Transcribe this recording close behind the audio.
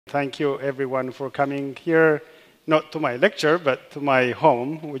thank you everyone for coming here, not to my lecture, but to my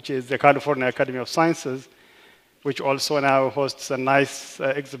home, which is the California Academy of Sciences, which also now hosts a nice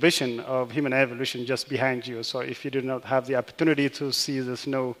exhibition of human evolution just behind you. So if you do not have the opportunity to see this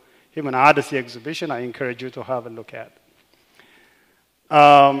new Human Odyssey exhibition, I encourage you to have a look at.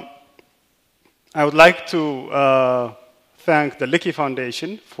 I would like to thank the Leakey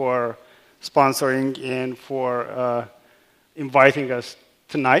Foundation for sponsoring and for inviting us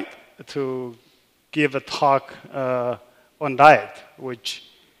tonight to give a talk on diet, which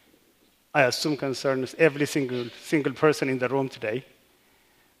I assume concerns every single person in the room today.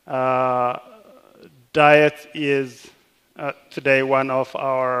 Diet is today one of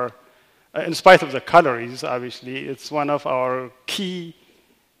our, in spite of the calories, obviously, it's one of our key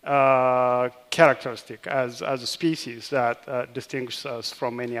characteristic as a species that distinguishes us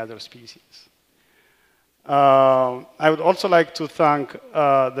from many other species. I would also like to thank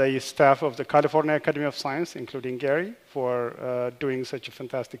the staff of the California Academy of Science, including Gary, for doing such a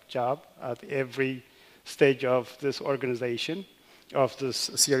fantastic job at every stage of this organization, of this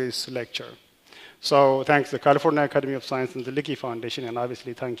series lecture. So thanks to the California Academy of Science and the Leakey Foundation, and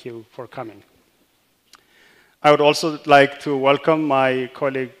obviously thank you for coming. I would also like to welcome my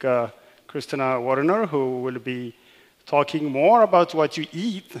colleague, Christina Warinner, who will be talking more about what you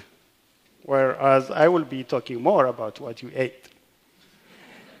eat, whereas I will be talking more about what you ate.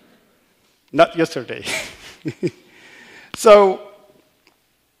 Not yesterday. So,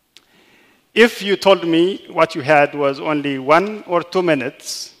 if you told me what you had was only 1 or 2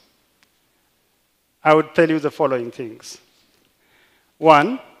 minutes, I would tell you the following things.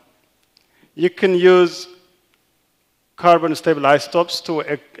 1, you can use carbon-stable isotopes to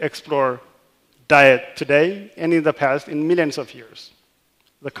explore diet today and in the past in millions of years.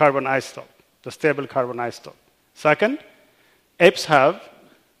 The carbon isotope, the stable carbon isotope. Second, apes have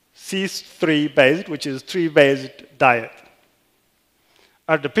C3-based, which is tree-based diet.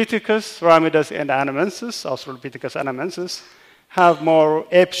 Ardipithecus, Ramidus, and Anamensis, Australopithecus anamensis, have more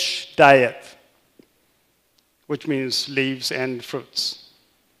apish diet, which means leaves and fruits.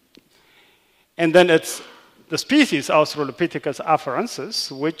 And then it's the species Australopithecus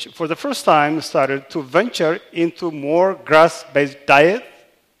afarensis, which for the first time started to venture into more grass-based diet,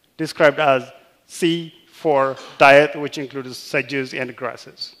 described as C4 diet, which includes sedges and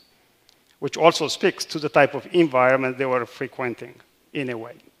grasses, which also speaks to the type of environment they were frequenting in a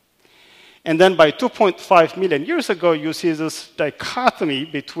way. And then by 2.5 million years ago, you see this dichotomy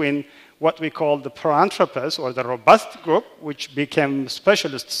between what we call the Paranthropus, or the robust group, which became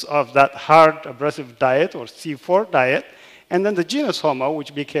specialists of that hard, abrasive diet, or C4 diet, and then the genus Homo,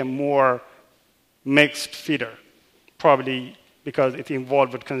 which became more mixed feeder, probably because it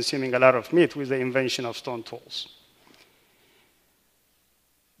involved with consuming a lot of meat with the invention of stone tools.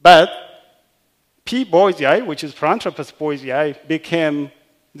 But P. boisei, which is Paranthropus boisei, became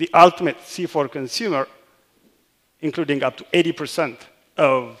the ultimate C4 consumer, including up to 80%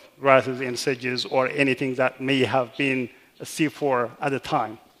 of grasses and sedges or anything that may have been a C4 at the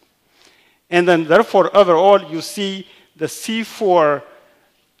time. And then therefore, overall, you see the C4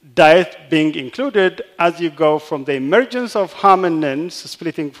 diet being included as you go from the emergence of hominins,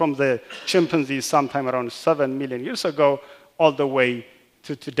 splitting from the chimpanzees sometime around 7 million years ago, all the way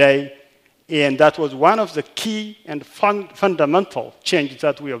to today. And that was one of the key and fundamental changes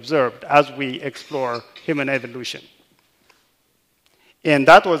that we observed as we explore human evolution. And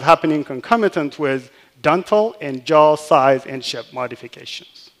that was happening concomitant with dental and jaw size and shape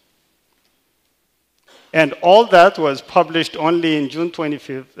modifications. And all that was published only in June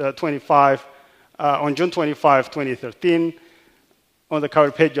 25, 2013, on the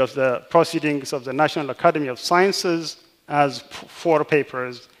cover page of the Proceedings of the National Academy of Sciences as 4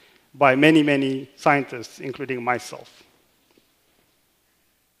 papers by many, many scientists, including myself.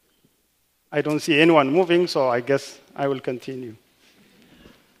 I don't see anyone moving, so I guess I will continue.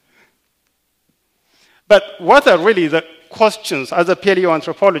 But what are really the questions? As a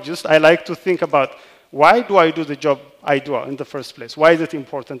paleoanthropologist, I like to think about, why do I do the job I do in the first place? Why is it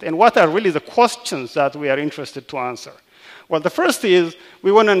important? And what are really the questions that we are interested to answer? Well, the first is,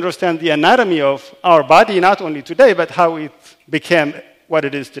 we want to understand the anatomy of our body, not only today, but how it became what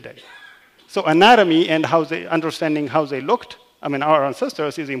it is today. So anatomy and understanding how they looked, our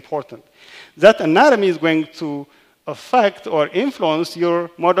ancestors, is important. That anatomy is going to affect or influence your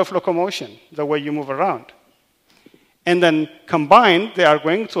mode of locomotion, the way you move around. And then combined, they are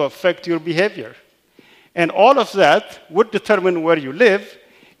going to affect your behavior. And all of that would determine where you live,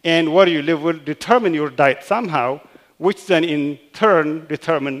 and where you live will determine your diet somehow, which then in turn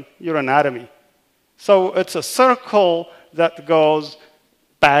determine your anatomy. So it's a circle that goes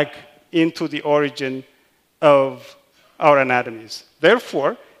back into the origin of our anatomies.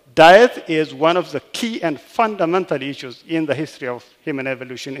 Therefore, diet is one of the key and fundamental issues in the history of human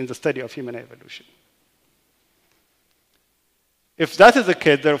evolution, in the study of human evolution. If that is the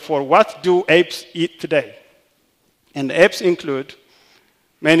case, therefore, what do apes eat today? And apes include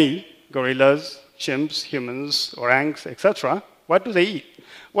many gorillas, chimps, humans, orangs, etc. What do they eat?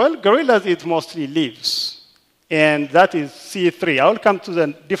 Well, gorillas eat mostly leaves, and that is C3. I will come to the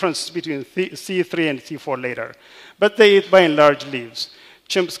difference between C3 and C4 later. But they eat, by and large, leaves.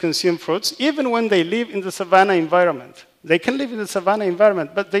 Chimps consume fruits, even when they live in the savanna environment. They can live in the savanna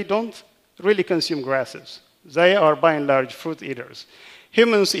environment, but they don't really consume grasses. They are, by and large, fruit eaters.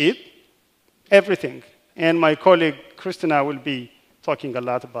 Humans eat everything, and my colleague Christina will be talking a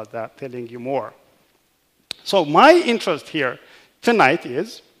lot about that, telling you more. So my interest here tonight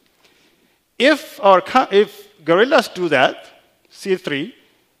is, if gorillas do that, C3,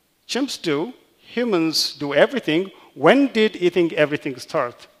 chimps do, humans do everything, when did eating everything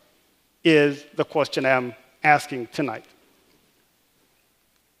start? Is the question I'm asking tonight.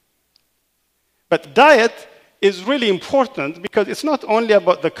 But diet is really important because it's not only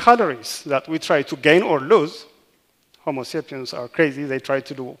about the calories that we try to gain or lose. Homo sapiens are crazy. They try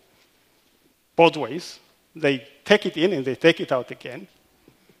to do both ways. They take it in and they take it out again.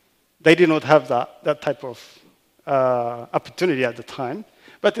 They did not have that type of opportunity at the time.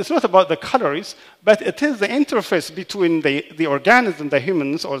 But it's not about the calories, but it is the interface between the organism, the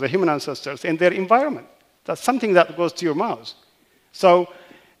humans or the human ancestors, and their environment. That's something that goes to your mouth. So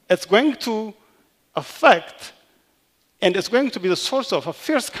it's going to affect, and it's going to be the source of a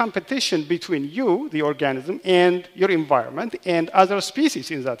fierce competition between you, the organism, and your environment, and other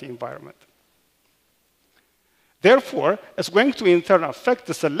species in that environment. Therefore, it's going to in turn affect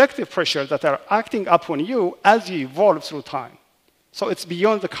the selective pressures that are acting upon you as you evolve through time. So it's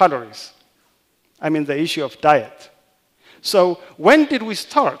beyond the calories. I mean, the issue of diet. So when did we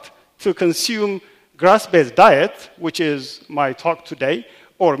start to consume grass-based diet, which is my talk today,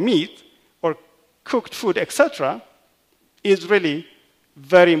 or meat, or cooked food, etc., is really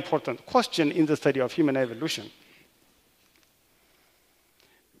very important question in the study of human evolution.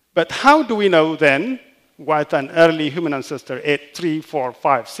 But how do we know then what an early human ancestor ate 3, 4,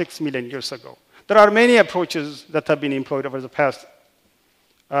 5, 6 million years ago? There are many approaches that have been employed over the past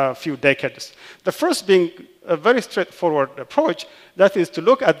few decades. The first being a very straightforward approach, that is to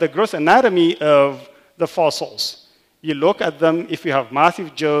look at the gross anatomy of the fossils. You look at them if you have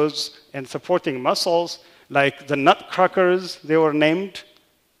massive jaws and supporting muscles, like the nutcrackers, they were named,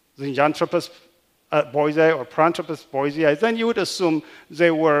 the Zinjanthropus boisei or Paranthropus boisei, then you would assume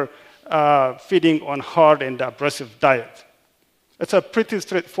they were feeding on hard and abrasive diet. It's a pretty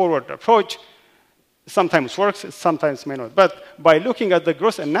straightforward approach. Sometimes works, sometimes may not. But by looking at the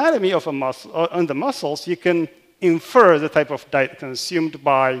gross anatomy of a muscle, on the muscles, you can infer the type of diet consumed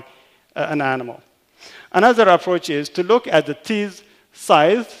by an animal. Another approach is to look at the teeth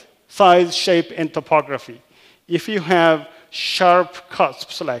size, shape, and topography. If you have sharp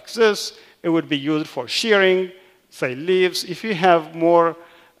cusps like this, it would be used for shearing, say leaves. If you have more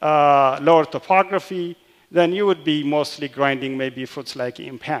lower topography, then you would be mostly grinding maybe fruits like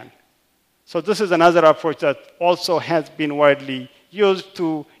in pan. So this is another approach that also has been widely used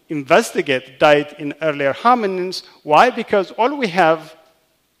to investigate diet in earlier hominins. Why? Because all we have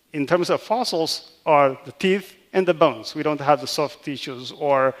in terms of fossils are the teeth and the bones. We don't have the soft tissues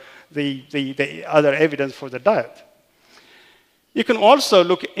or the other evidence for the diet. You can also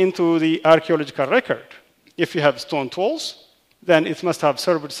look into the archaeological record. If you have stone tools, then it must have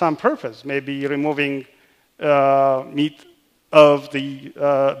served some purpose, maybe removing meat of the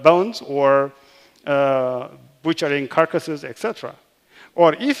bones or butchering carcasses, etc.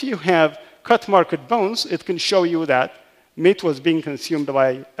 Or if you have cut-marked bones, it can show you that meat was being consumed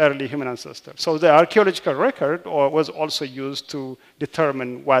by early human ancestors. So the archaeological record was also used to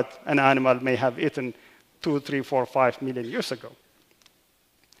determine what an animal may have eaten 2, 3, 4, 5 million years ago.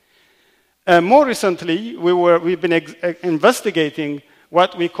 More recently, we've been investigating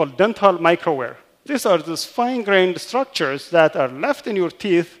what we call dental microwear. These are those fine-grained structures that are left in your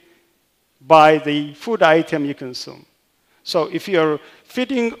teeth by the food item you consume. So if you're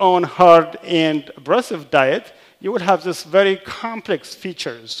feeding on hard and abrasive diet, you will have this very complex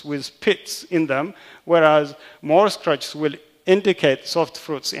features with pits in them, whereas more scratches will indicate soft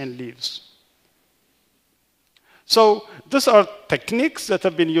fruits and leaves. So these are techniques that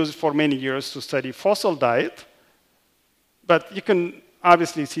have been used for many years to study fossil diet, but you can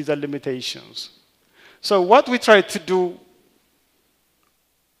obviously see the limitations. So what we tried to do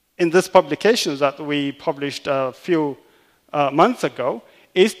in this publication that we published a few months ago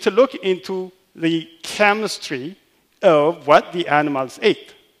is to look into the chemistry of what the animals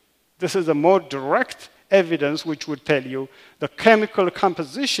ate. This is a more direct evidence which would tell you the chemical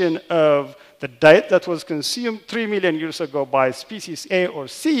composition of the diet that was consumed 3 million years ago by species A or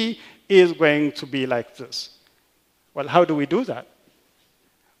C is going to be like this. Well, how do we do that?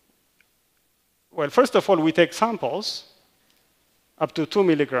 Well, first of all, we take samples up to 2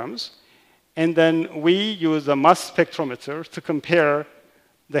 milligrams, and then we use a mass spectrometer to compare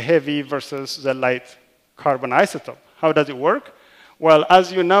the heavy versus the light carbon isotope. How does it work? Well,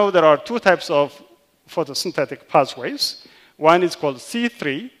 as you know, there are two types of photosynthetic pathways. One is called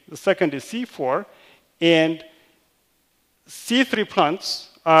C3, the second is C4, and C3 plants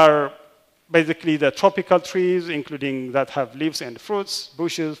are basically the tropical trees, including that have leaves and fruits,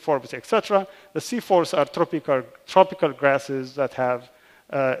 bushes, forests, etc. The C4s are tropical grasses that have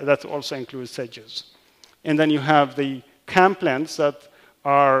that also include sedges. And then you have the cam plants that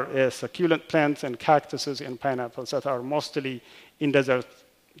are succulent plants and cactuses and pineapples that are mostly in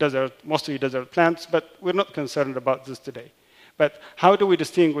mostly desert plants, but we're not concerned about this today. But how do we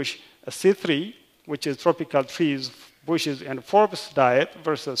distinguish a C3, which is tropical trees, bushes, and forests diet,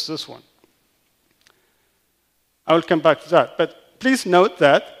 versus this one? I will come back to that. But please note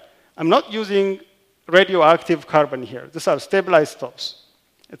that I'm not using radioactive carbon here. These are stabilized stops.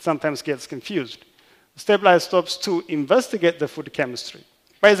 It sometimes gets confused. Stabilized stops to investigate the food chemistry.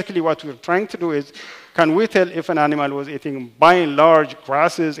 Basically, what we're trying to do is, can we tell if an animal was eating, by and large,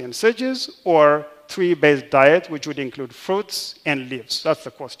 grasses and sedges, or tree-based diet, which would include fruits and leaves? That's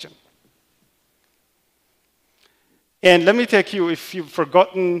the question. And let me take you, if you've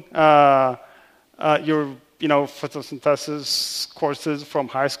forgotten your photosynthesis courses from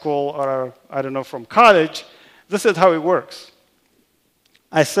high school or, I don't know, from college, this is how it works.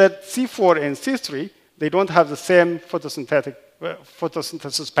 I said C4 and C3, they don't have the same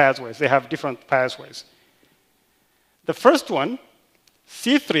photosynthesis pathways. They have different pathways. The first one,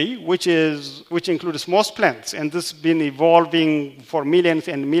 C3, which includes most plants, and this has been evolving for millions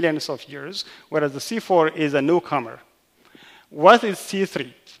and millions of years, whereas the C4 is a newcomer. What is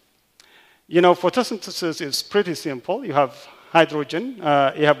C3? Photosynthesis is pretty simple. You have hydrogen,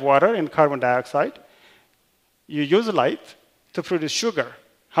 you have water and carbon dioxide. You use light to produce sugar.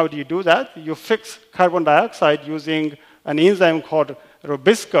 How do you do that? You fix carbon dioxide using an enzyme called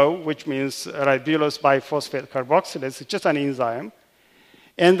Rubisco, which means ribulose biphosphate carboxylase. It's just an enzyme.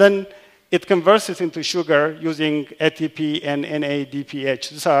 And then it converts it into sugar using ATP and NADPH.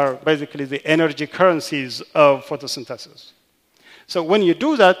 These are basically the energy currencies of photosynthesis. So when you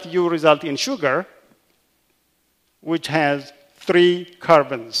do that, you result in sugar, which has 3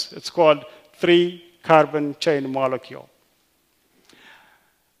 carbons. It's called 3-carbon chain molecule.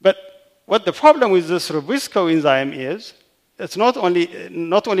 But what the problem with this Rubisco enzyme is, it's not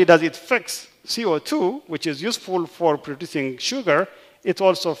only does it fix CO2, which is useful for producing sugar, it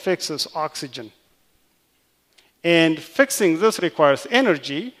also fixes oxygen. And fixing this requires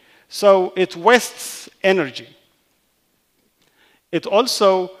energy, so it wastes energy. It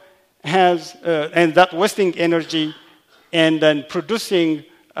also has, and that wasting energy and then producing,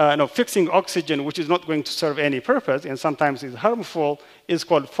 fixing oxygen, which is not going to serve any purpose and sometimes is harmful, is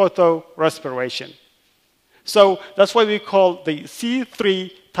called photorespiration. So that's why we call the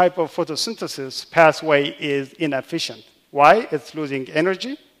C3 type of photosynthesis pathway is inefficient. Why? It's losing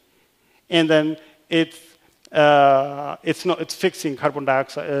energy, and then it's fixing carbon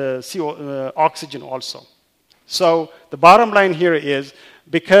dioxide, oxygen also. So the bottom line here is,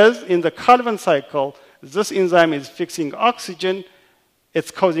 because in the Calvin cycle, this enzyme is fixing oxygen,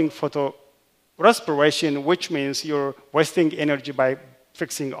 it's causing photorespiration, which means you're wasting energy by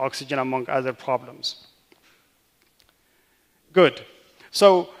fixing oxygen, among other problems. Good.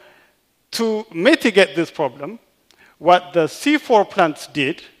 So to mitigate this problem, what the C4 plants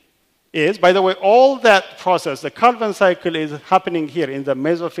did is, by the way, all that process, the Calvin cycle is happening here in the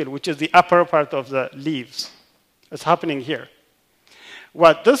mesophyll, which is the upper part of the leaves. It's happening here.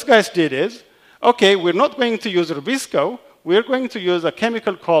 What these guys did is, okay, we're not going to use Rubisco, we're going to use a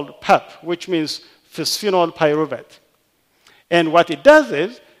chemical called PEP, which means bisphenol pyruvate. And what it does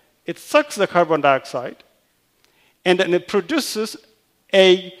is, it sucks the carbon dioxide, and then it produces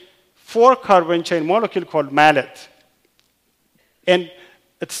a 4-carbon chain molecule called malate. And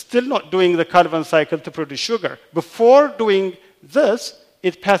it's still not doing the Calvin cycle to produce sugar. Before doing this,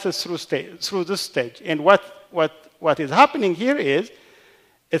 it passes through this stage. And what is happening here is,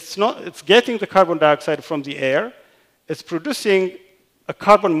 it's getting the carbon dioxide from the air, it's producing a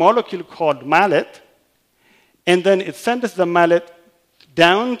carbon molecule called malate, and then it sends the malate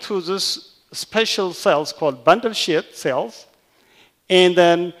down to this special cells called bundle sheath cells, And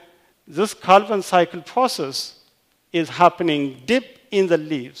then this carbon cycle process is happening deep in the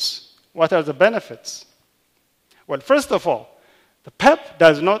leaves. What are the benefits? Well, first of all, the PEP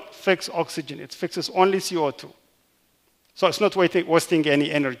does not fix oxygen. It fixes only CO2. So it's not wasting any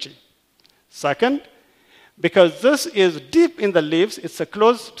energy. Second, because this is deep in the leaves, it's a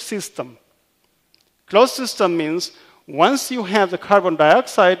closed system. Closed system means once you have the carbon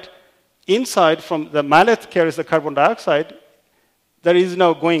dioxide inside from the mallet carries the carbon dioxide, there is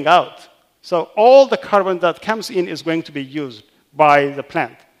no going out. So all the carbon that comes in is going to be used by the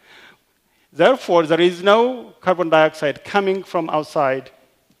plant. Therefore, there is no carbon dioxide coming from outside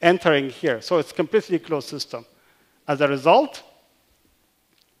entering here. So it's a completely closed system. As a result,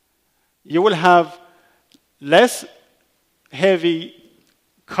 you will have less heavy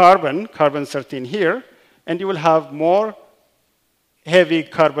carbon, carbon-13 here, and you will have more heavy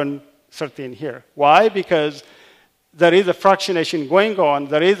carbon-13 here. Why? Because there is a fractionation going on.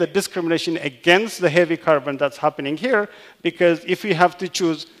 There is a discrimination against the heavy carbon that's happening here, because if you have to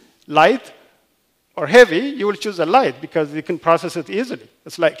choose light or heavy, you will choose a light because you can process it easily.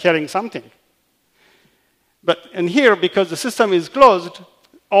 It's like carrying something. But in here, because the system is closed,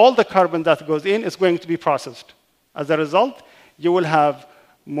 all the carbon that goes in is going to be processed. As a result, you will have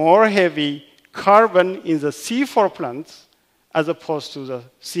more heavy carbon in the C4 plants as opposed to the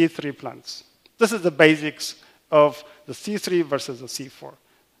C3 plants. This is the basics of the C3 versus the C4.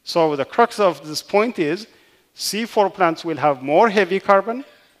 So the crux of this point is C4 plants will have more heavy carbon.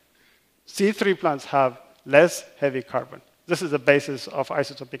 C3 plants have less heavy carbon. This is the basis of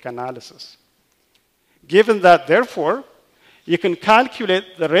isotopic analysis. Given that, therefore, you can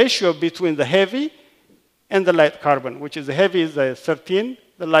calculate the ratio between the heavy and the light carbon, which is the heavy is the 13,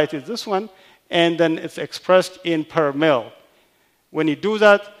 the light is this one, and then it's expressed in per mil. When you do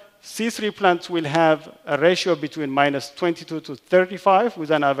that, C3 plants will have a ratio between minus 22 to 35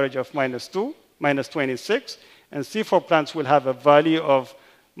 with an average of minus 2, minus 26, and C4 plants will have a value of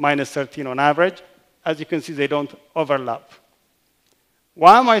minus 13 on average. As you can see, they don't overlap.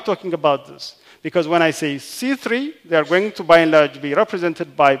 Why am I talking about this? Because when I say C3, they are going to, by and large, be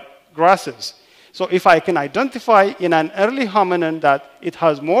represented by grasses. So if I can identify in an early hominin that it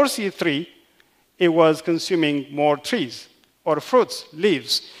has more C3, it was consuming more trees or fruits,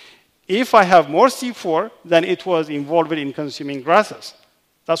 leaves. If I have more C4, then it was involved in consuming grasses.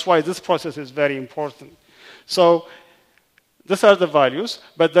 That's why this process is very important. So these are the values,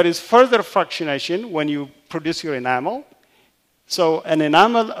 but there is further fractionation when you produce your enamel. So an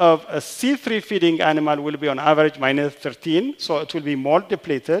enamel of a C3 feeding animal will be on average minus 13, so it will be more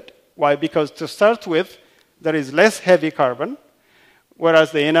depleted. Why? Because to start with, there is less heavy carbon,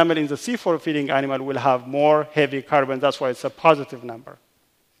 whereas the enamel in the C4 feeding animal will have more heavy carbon. That's why it's a positive number.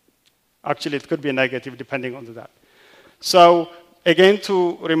 Actually, it could be negative depending on that. So again,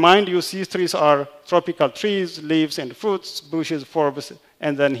 to remind you, C3s are tropical trees, leaves, and fruits, bushes, forbs,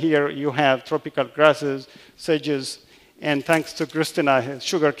 and then here you have tropical grasses, sedges, and thanks to Christina,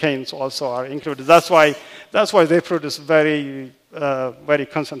 sugar canes also are included. That's why they produce very, very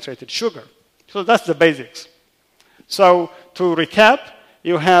concentrated sugar. So that's the basics. So to recap,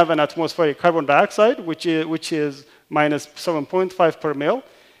 you have an atmospheric carbon dioxide, which is minus 7.5 per mil.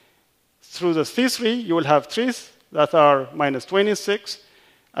 Through the C3, you will have trees that are minus 26.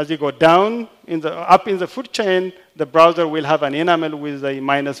 As you go down, up in the food chain, the browser will have an enamel with a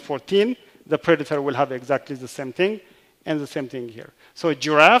minus 14. The predator will have exactly the same thing, and the same thing here. So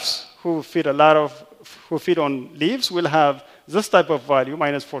giraffes who feed on leaves will have this type of value,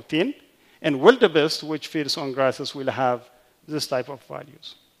 minus 14, and wildebeest, which feeds on grasses, will have this type of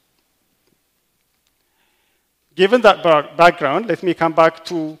values. Given that background, let me come back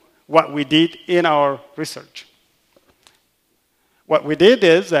to what we did in our research. What we did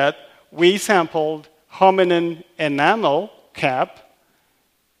is that we sampled hominin enamel cap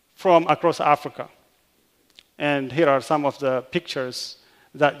from across Africa. And here are some of the pictures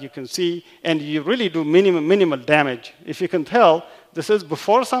that you can see. And you really do minimal damage. If you can tell, this is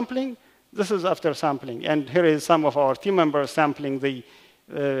before sampling, this is after sampling. And here is some of our team members sampling the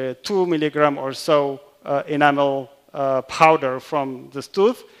 2 milligram or so enamel powder from this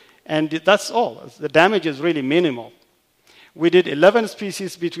tooth. And that's all. The damage is really minimal. We did 11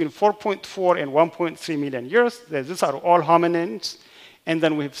 species between 4.4 and 1.3 million years. These are all hominins. And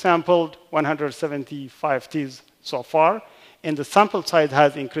then we've sampled 175 teeth so far. And the sample size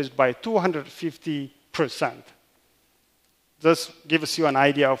has increased by 250%. This gives you an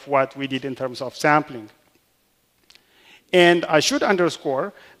idea of what we did in terms of sampling. And I should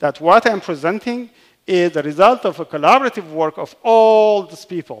underscore that what I'm presenting is the result of a collaborative work of all these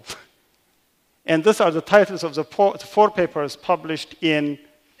people. And these are the titles of the 4 papers published in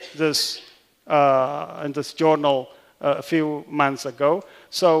this journal a few months ago.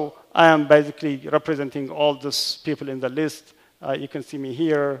 So I am basically representing all these people in the list. You can see me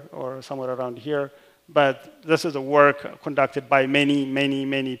here or somewhere around here. But this is a work conducted by many, many,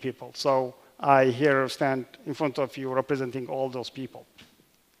 many people. So I here stand in front of you representing all those people.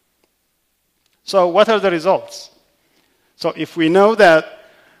 So what are the results? So if we know that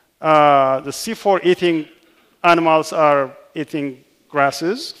the C4 eating animals are eating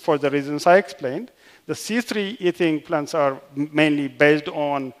grasses for the reasons I explained, the C3 eating plants are mainly based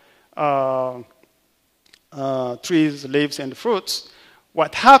on trees, leaves, and fruits.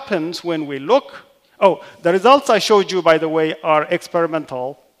 What happens when we look? Oh, the results I showed you, by the way, are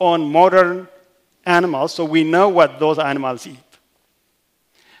experimental on modern animals, so we know what those animals eat.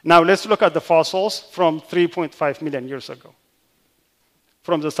 Now let's look at the fossils from 3.5 million years ago,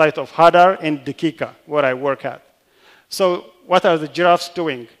 from the site of Hadar and Dikika, where I work at. So what are the giraffes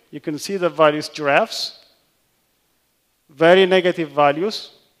doing? You can see the various giraffes, very negative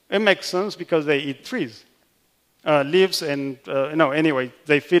values. It makes sense because they eat trees, leaves, and anyway,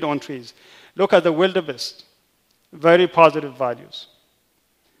 they feed on trees. Look at the wildebeest, very positive values.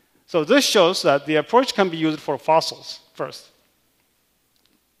 So this shows that the approach can be used for fossils first.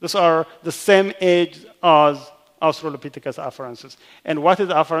 These are the same age as Australopithecus afarensis. And what is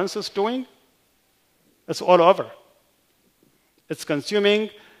afarensis doing? It's all over. It's consuming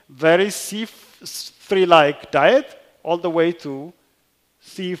very C3-like diet all the way to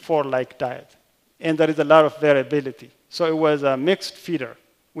C4-like diet. And there is a lot of variability. So it was a mixed feeder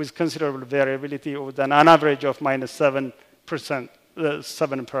with considerable variability with an average of minus 7%,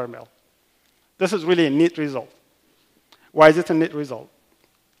 7 per mil. This is really a neat result. Why is it a neat result?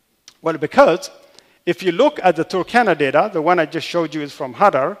 Well, because if you look at the Turkana data, the one I just showed you is from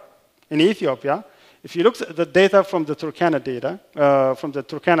Hadar in Ethiopia. If you look at the data from the Turkana data, from the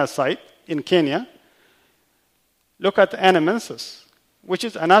Turkana site in Kenya, look at Anamensis, which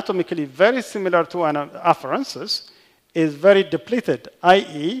is anatomically very similar to afarensis, is very depleted,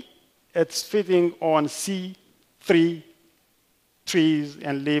 i.e., it's feeding on C3 trees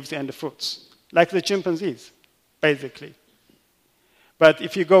and leaves and fruits, like the chimpanzees, basically. But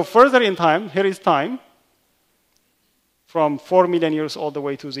if you go further in time, here is time, from 4 million years all the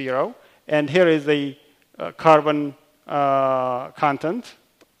way to 0, and here is the carbon content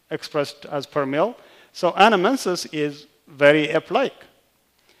expressed as per mil. So Anamensis is very ape-like.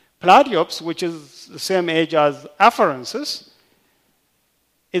 Pladiops, which is the same age as afarensis,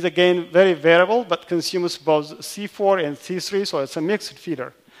 is again very variable, but consumes both C4 and C3, so it's a mixed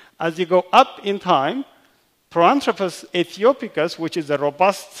feeder. As you go up in time, Proanthropus aethiopicus, which is a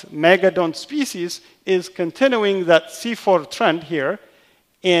robust megadont species, is continuing that C4 trend here,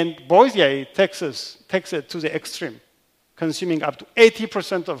 and Boise takes it to the extreme, consuming up to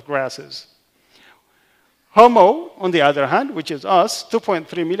 80% of grasses. Homo, on the other hand, which is us,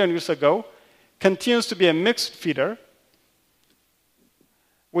 2.3 million years ago, continues to be a mixed feeder,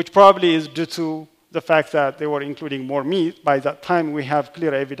 which probably is due to the fact that they were including more meat. By that time, we have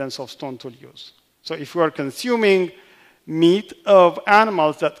clear evidence of stone tool use. So if you are consuming meat of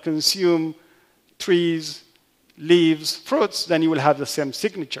animals that consume trees, leaves, fruits, then you will have the same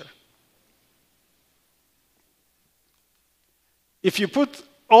signature. If you put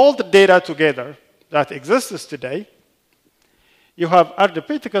all the data together that exists today, you have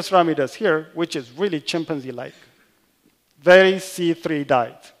Ardipithecus ramidus here, which is really chimpanzee-like. Very C3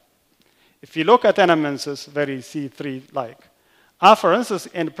 diet. If you look at Anamensis, very C3-like. Afarensis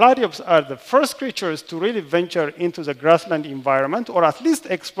and Pladiops are the first creatures to really venture into the grassland environment, or at least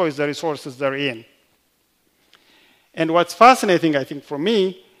exploit the resources they're in. And what's fascinating, I think, for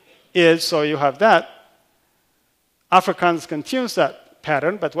me, is, so you have that, Africans continues that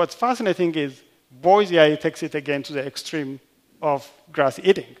pattern, but what's fascinating is Boise takes it again to the extreme of grass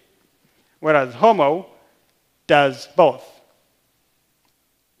eating, whereas Homo does both.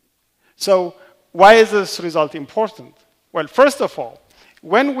 So why is this result important? Well, first of all,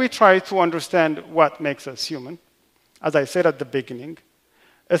 when we try to understand what makes us human, as I said at the beginning,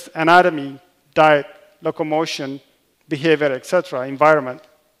 it's anatomy, diet, locomotion, behavior, etc., environment.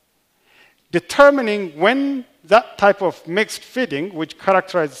 Determining when that type of mixed feeding, which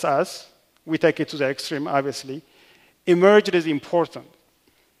characterizes us, we take it to the extreme, obviously, emerged is important.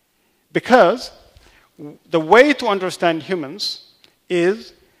 Because the way to understand humans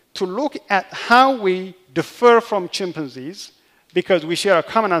is to look at how we differ from chimpanzees, because we share a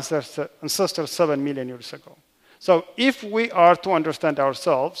common ancestor 7 million years ago. So if we are to understand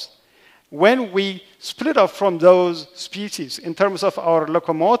ourselves, when we split off from those species in terms of our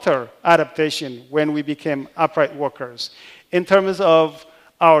locomotor adaptation when we became upright walkers, in terms of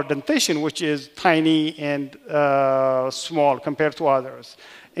our dentition, which is tiny and small compared to others,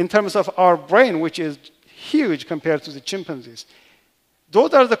 in terms of our brain, which is huge compared to the chimpanzees.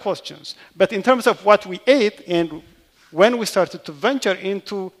 Those are the questions. But in terms of what we ate and when we started to venture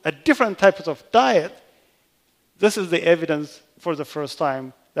into a different type of diet, this is the evidence for the first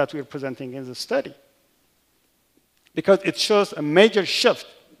time that we're presenting in the study. Because it shows a major shift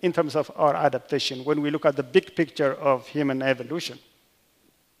in terms of our adaptation when we look at the big picture of human evolution.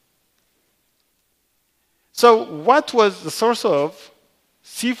 So what was the source of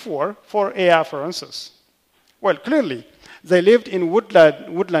C4 for A. afarensis? Well, clearly, they lived in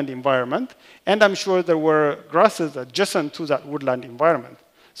woodland environment, and I'm sure there were grasses adjacent to that woodland environment.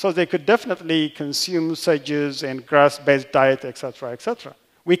 So they could definitely consume sedges and grass-based diet, etc., etc.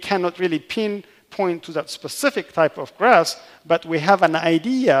 We cannot really pinpoint to that specific type of grass, but we have an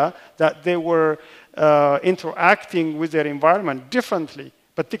idea that they were interacting with their environment differently,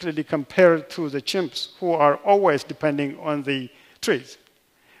 particularly compared to the chimps, who are always depending on the trees.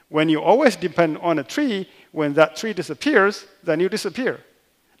 When you always depend on a tree, when that tree disappears, then you disappear.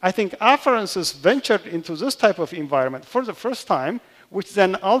 I think afarensis ventured into this type of environment for the first time, which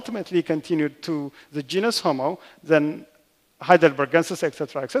then ultimately continued to the genus Homo, then Heidelbergensis,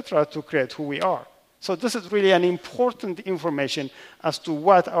 etc., to create who we are. So this is really an important information as to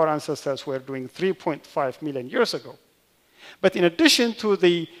what our ancestors were doing 3.5 million years ago. But in addition to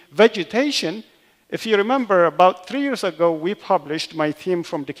the vegetation, if you remember, about 3 years ago, we published, my team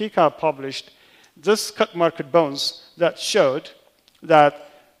from Dakika published, this cut-marked bones that showed that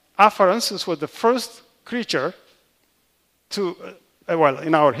afarensis was the first creature to, well,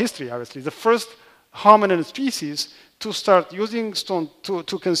 in our history, obviously, the first hominin species to start using stone, to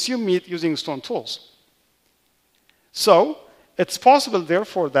consume meat using stone tools. So it's possible,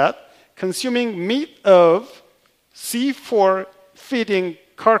 therefore, that consuming meat of C4 feeding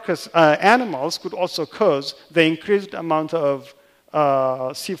carcass animals could also cause the increased amount of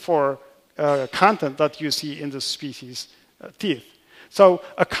C4 content that you see in the species' teeth. So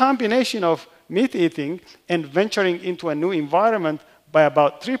a combination of meat eating and venturing into a new environment by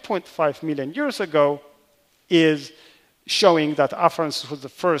about 3.5 million years ago is showing that afarensis was the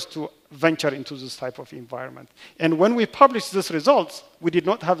first to venture into this type of environment. And when we published these results, we did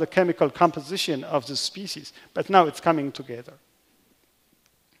not have the chemical composition of this species, but now it's coming together.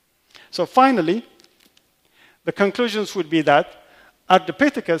 So finally, the conclusions would be that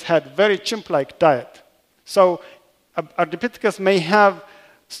Ardipithecus had very chimp-like diet. So Ardipithecus may have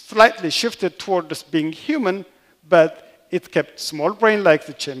slightly shifted towards being human, but it kept small brain like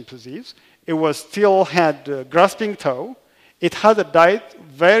the chimpanzees. It was still had grasping toe. It had a diet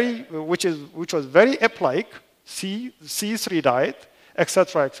which was very ape-like, C3 diet,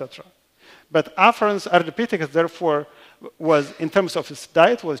 etc., etc. But afarensis Ardipithecus, therefore, was, in terms of its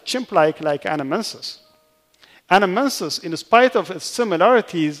diet, was chimp-like like Anamensis. Anamensis, in spite of its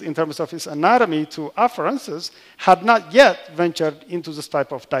similarities in terms of its anatomy to afarensis, had not yet ventured into this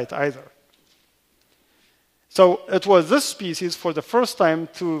type of diet either. So it was this species for the first time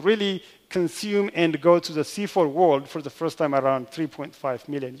to really consume and go to the C4 world for the first time around 3.5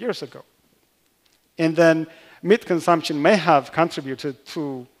 million years ago. And then meat consumption may have contributed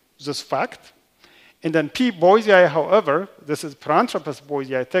to this fact. And then P. boisei, however, this is Paranthropus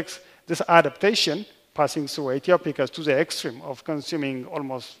boisei, takes this adaptation, passing through Ethiopiacus to the extreme of consuming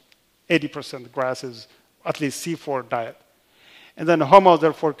almost 80% grasses, at least C4 diet. And then Homo,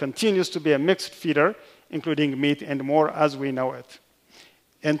 therefore, continues to be a mixed feeder, including meat and more as we know it.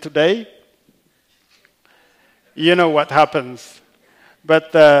 And today, you know what happens.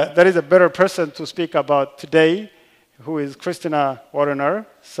 But there is a better person to speak about today, who is Christina Warinner.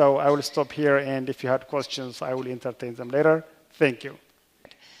 So I will stop here, and if you had questions, I will entertain them later. Thank you.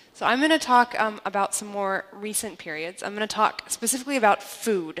 So I'm going to talk about some more recent periods. I'm going to talk specifically about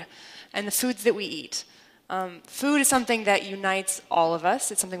food and the foods that we eat. Food is something that unites all of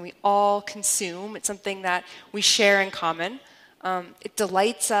us. It's something we all consume. It's something that we share in common. It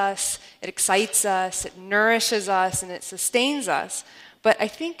delights us, it excites us, it nourishes us, and it sustains us. But I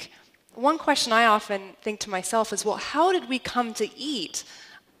think one question I often think to myself is, well, how did we come to eat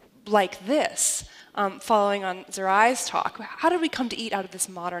like this? Following on Zeray's talk, how did we come to eat out of this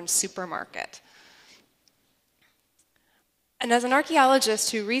modern supermarket? And as an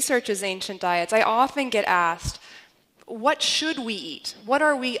archaeologist who researches ancient diets, I often get asked, what should we eat? What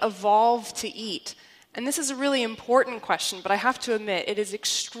are we evolved to eat? And this is a really important question, but I have to admit, it is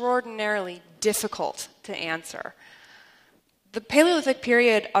extraordinarily difficult to answer. The Paleolithic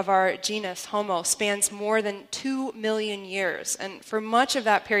period of our genus Homo spans more than 2 million years, and for much of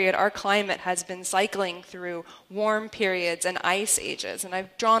that period, our climate has been cycling through warm periods and ice ages. And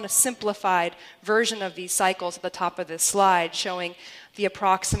I've drawn a simplified version of these cycles at the top of this slide, showing the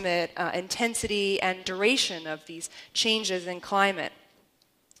approximate intensity and duration of these changes in climate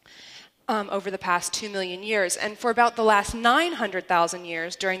over the past 2 million years. And for about the last 900,000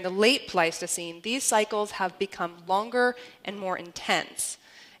 years, during the late Pleistocene, these cycles have become longer and more intense.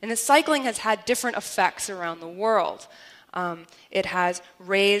 And the cycling has had different effects around the world. It has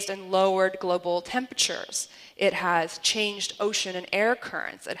raised and lowered global temperatures. It has changed ocean and air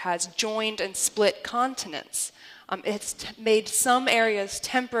currents. It has joined and split continents. It's made some areas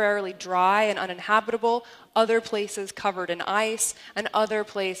temporarily dry and uninhabitable, other places covered in ice, and other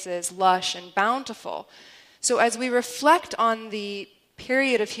places lush and bountiful. So as we reflect on the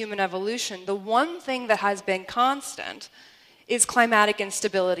period of human evolution, the one thing that has been constant is climatic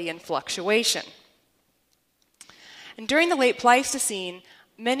instability and fluctuation. And during the late Pleistocene,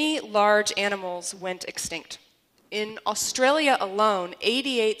 many large animals went extinct. In Australia alone,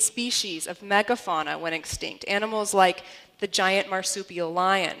 88 species of megafauna went extinct. Animals like the giant marsupial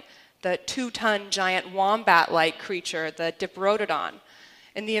lion, the 2-ton giant wombat-like creature, the Diprotodon.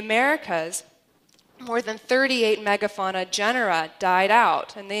 In the Americas, more than 38 megafauna genera died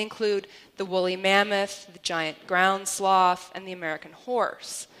out, and they include the woolly mammoth, the giant ground sloth, and the American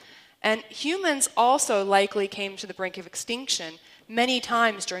horse. And humans also likely came to the brink of extinction many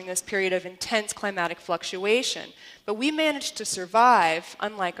times during this period of intense climatic fluctuation, but we managed to survive,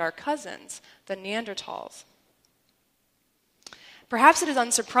 unlike our cousins, the Neanderthals. Perhaps it is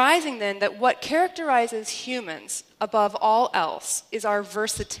unsurprising then that what characterizes humans above all else is our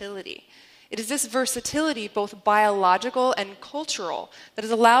versatility. It is this versatility, both biological and cultural, that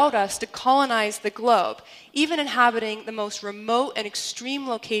has allowed us to colonize the globe, even inhabiting the most remote and extreme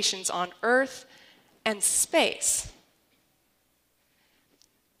locations on Earth and space.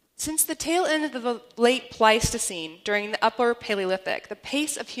 Since the tail end of the late Pleistocene, during the Upper Paleolithic, the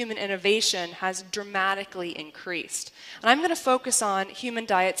pace of human innovation has dramatically increased. And I'm going to focus on human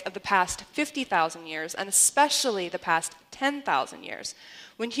diets of the past 50,000 years, and especially the past 10,000 years,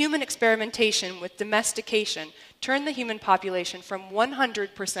 when human experimentation with domestication turned the human population from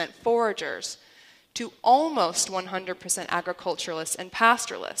 100% foragers to almost 100% agriculturalists and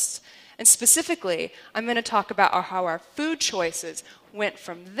pastoralists. And specifically, I'm going to talk about how our food choices went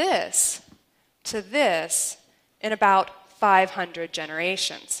from this to this in about 500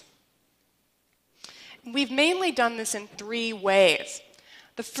 generations. We've mainly done this in 3 ways.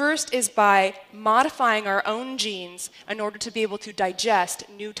 The first is by modifying our own genes in order to be able to digest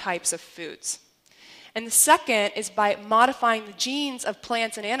new types of foods. And the second is by modifying the genes of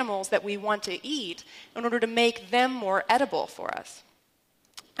plants and animals that we want to eat in order to make them more edible for us.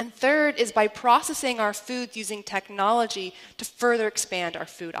 And third is by processing our foods using technology to further expand our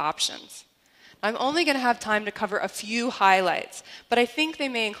food options. I'm only going to have time to cover a few highlights, but I think they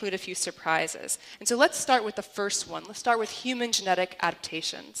may include a few surprises. And so let's start with the first one. Let's start with human genetic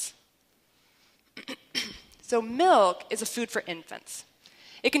adaptations. So milk is a food for infants.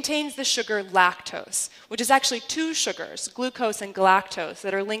 It contains the sugar lactose, which is actually 2 sugars, glucose and galactose,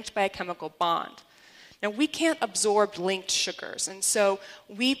 that are linked by a chemical bond. Now, we can't absorb linked sugars, and so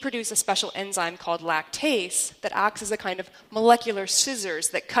we produce a special enzyme called lactase that acts as a kind of molecular scissors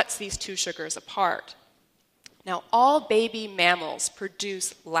that cuts these 2 sugars apart. Now, all baby mammals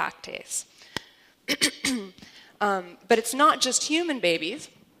produce lactase. But it's not just human babies.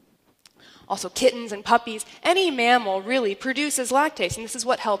 Also, kittens and puppies, any mammal really produces lactase, and this is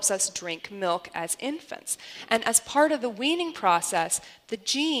what helps us drink milk as infants. And as part of the weaning process, the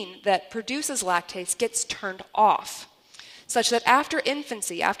gene that produces lactase gets turned off, such that after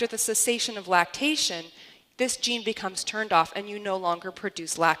infancy, after the cessation of lactation, this gene becomes turned off and you no longer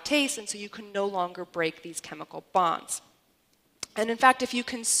produce lactase, and so you can no longer break these chemical bonds. And in fact, if you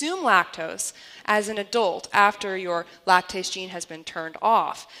consume lactose as an adult after your lactase gene has been turned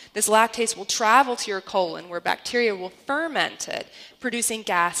off, this lactase will travel to your colon where bacteria will ferment it, producing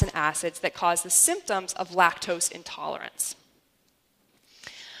gas and acids that cause the symptoms of lactose intolerance.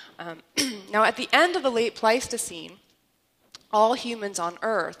 Now, at the end of the late Pleistocene, all humans on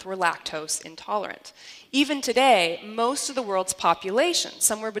Earth were lactose intolerant. Even today, most of the world's population,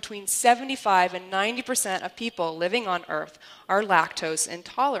 somewhere between 75 and 90% of people living on Earth, are lactose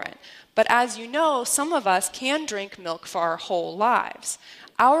intolerant. But as you know, some of us can drink milk for our whole lives.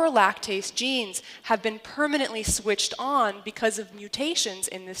 Our lactase genes have been permanently switched on because of mutations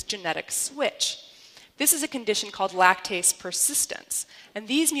in this genetic switch. This is a condition called lactase persistence, and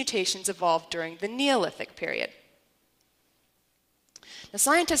these mutations evolved during the Neolithic period. The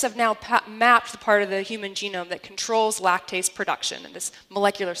scientists have now mapped the part of the human genome that controls lactase production and this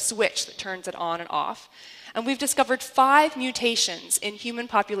molecular switch that turns it on and off. And we've discovered 5 mutations in human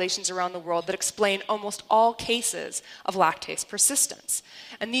populations around the world that explain almost all cases of lactase persistence.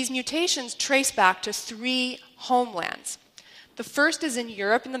 And these mutations trace back to 3 homelands. The first is in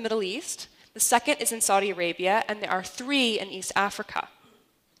Europe and the Middle East, the second is in Saudi Arabia, and there are 3 in East Africa.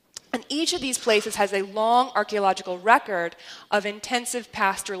 And each of these places has a long archaeological record of intensive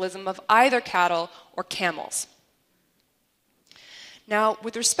pastoralism of either cattle or camels. Now,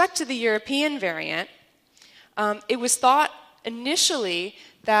 with respect to the European variant, it was thought initially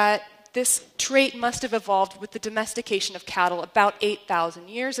that this trait must have evolved with the domestication of cattle about 8,000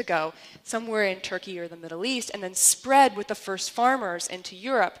 years ago, somewhere in Turkey or the Middle East, and then spread with the first farmers into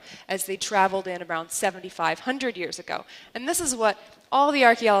Europe as they traveled in around 7,500 years ago. And this is what all the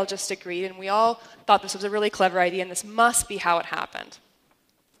archaeologists agreed, and we all thought this was a really clever idea, and this must be how it happened.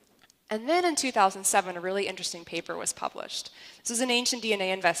 And then in 2007, a really interesting paper was published. This was an ancient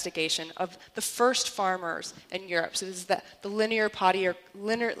DNA investigation of the first farmers in Europe. So this is the linear pottery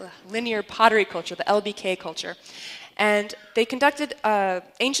culture, the LBK culture. And they conducted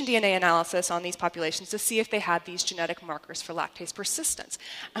ancient DNA analysis on these populations to see if they had these genetic markers for lactase persistence.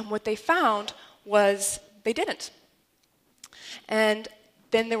 And what they found was they didn't. And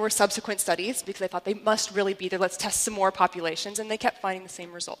then there were subsequent studies because they thought they must really be there. Let's test some more populations. And they kept finding the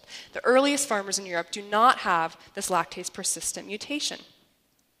same result. The earliest farmers in Europe do not have this lactase persistent mutation.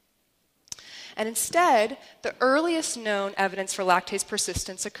 And instead, the earliest known evidence for lactase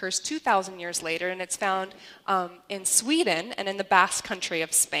persistence occurs 2,000 years later, and it's found in Sweden and in the Basque country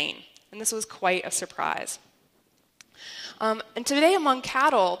of Spain. And this was quite a surprise. And today among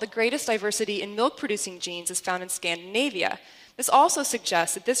cattle, the greatest diversity in milk-producing genes is found in Scandinavia. This also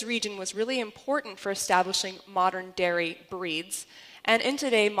suggests that this region was really important for establishing modern dairy breeds. And in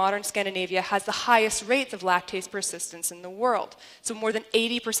today, modern Scandinavia has the highest rates of lactase persistence in the world. So more than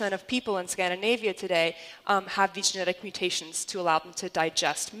 80% of people in Scandinavia today have these genetic mutations to allow them to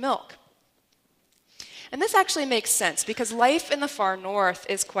digest milk. And this actually makes sense because life in the far north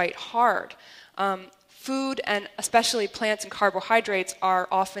is quite hard. Food, and especially plants and carbohydrates, are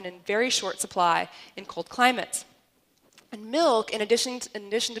often in very short supply in cold climates. And milk, in addition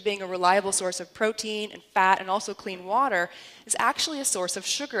to being a reliable source of protein and fat and also clean water, is actually a source of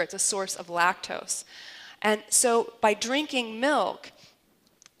sugar. It's a source of lactose. And so by drinking milk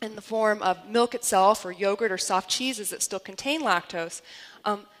in the form of milk itself or yogurt or soft cheeses that still contain lactose,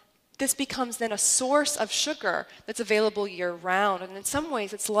 this becomes then a source of sugar that's available year-round. And in some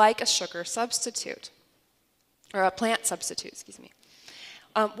ways, it's like a sugar substitute, or a plant substitute, excuse me.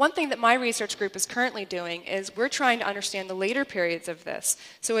 One thing that my research group is currently doing is we're trying to understand the later periods of this.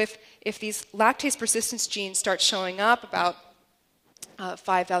 So if these lactase persistence genes start showing up about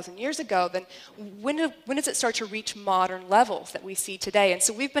 5,000 years ago, then when does it start to reach modern levels that we see today? And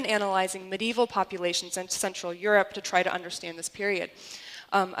so we've been analyzing medieval populations in Central Europe to try to understand this period.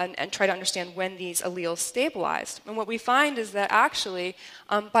 And try to understand when these alleles stabilized. And what we find is that actually,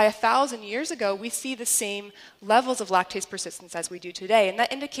 by 1,000 years ago, we see the same levels of lactase persistence as we do today. And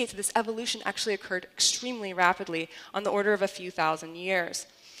that indicates that this evolution actually occurred extremely rapidly, on the order of a few thousand years.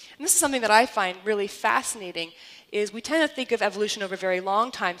 And this is something that I find really fascinating, is we tend to think of evolution over very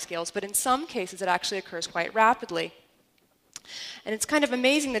long time scales, but in some cases it actually occurs quite rapidly. And it's kind of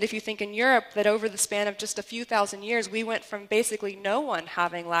amazing that if you think in Europe that over the span of just a few thousand years, we went from basically no one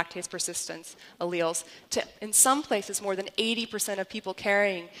having lactase persistence alleles to, in some places, more than 80% of people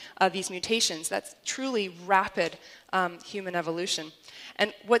carrying these mutations. That's truly rapid human evolution.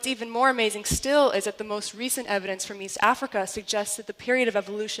 And what's even more amazing still is that the most recent evidence from East Africa suggests that the period of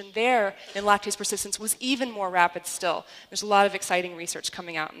evolution there in lactase persistence was even more rapid still. There's a lot of exciting research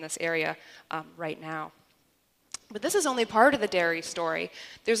coming out in this area right now. But this is only part of the dairy story.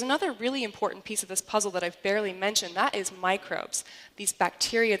 There's another really important piece of this puzzle that I've barely mentioned. That is microbes, these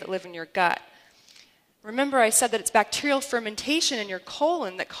bacteria that live in your gut. Remember I said that it's bacterial fermentation in your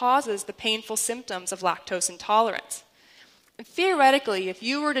colon that causes the painful symptoms of lactose intolerance. And theoretically, if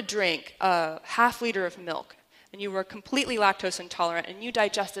you were to drink a half liter of milk, and you were completely lactose intolerant, and you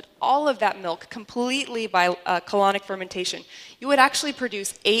digested all of that milk completely by colonic fermentation, you would actually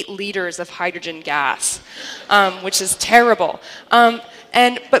produce 8 liters of hydrogen gas, which is terrible.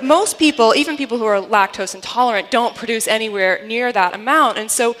 But most people, even people who are lactose intolerant, don't produce anywhere near that amount.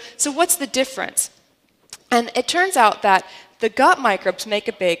 And so what's the difference? And it turns out that the gut microbes make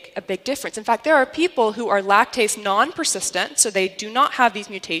a big difference. In fact, there are people who are lactase non-persistent, so they do not have these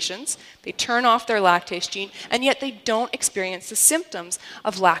mutations. They turn off their lactase gene, and yet they don't experience the symptoms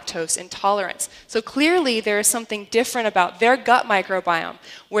of lactose intolerance. So clearly there is something different about their gut microbiome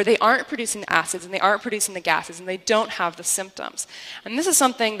where they aren't producing the acids and they aren't producing the gases and they don't have the symptoms. And this is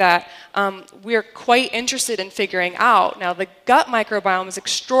something that we're quite interested in figuring out. Now, the gut microbiome is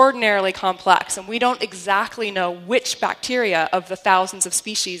extraordinarily complex, and we don't exactly know which bacteria of the thousands of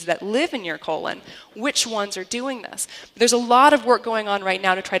species that live in your colon, which ones are doing this. But there's a lot of work going on right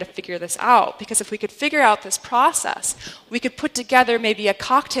now to try to figure this out, because if we could figure out this process, we could put together maybe a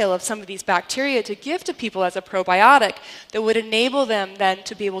cocktail of some of these bacteria to give to people as a probiotic that would enable them then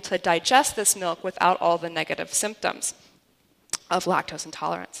to be able to digest this milk without all the negative symptoms of lactose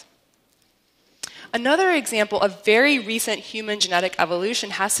intolerance. Another example of very recent human genetic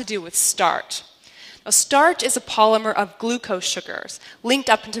evolution has to do with starch. Now, starch is a polymer of glucose sugars linked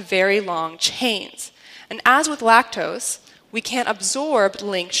up into very long chains. And as with lactose, we can't absorb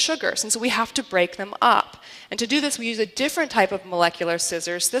linked sugars, and so we have to break them up. And to do this, we use a different type of molecular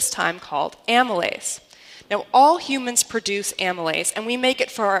scissors, this time called amylase. Now, all humans produce amylase, and we make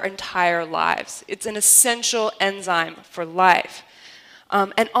it for our entire lives. It's an essential enzyme for life.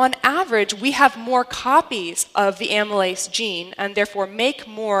 And on average, we have more copies of the amylase gene and therefore make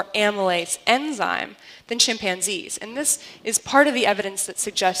more amylase enzyme than chimpanzees. And this is part of the evidence that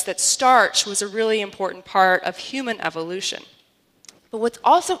suggests that starch was a really important part of human evolution. But what's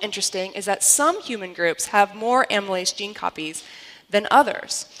also interesting is that some human groups have more amylase gene copies than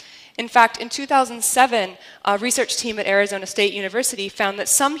others. In fact, in 2007, a research team at Arizona State University found that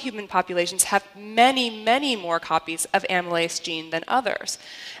some human populations have many, many more copies of amylase gene than others,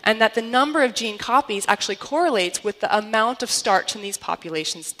 and that the number of gene copies actually correlates with the amount of starch in these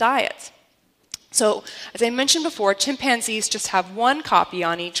populations' diets. So, as I mentioned before, chimpanzees just have one copy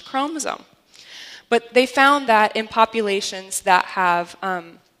on each chromosome. But they found that in populations that have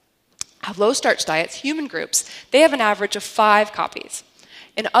low starch diets, human groups, they have an average of 5 copies.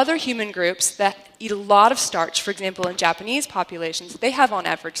 In other human groups that eat a lot of starch, for example, in Japanese populations, they have on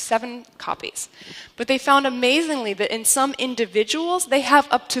average 7 copies. But they found amazingly that in some individuals, they have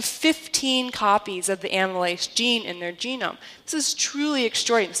up to 15 copies of the amylase gene in their genome. This is truly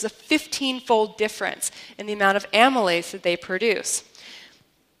extraordinary. This is a 15-fold difference in the amount of amylase that they produce.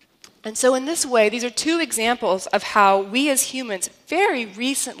 And so in this way, these are 2 examples of how we as humans very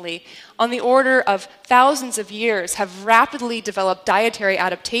recently, on the order of thousands of years, have rapidly developed dietary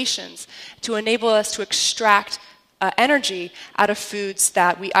adaptations to enable us to extract energy out of foods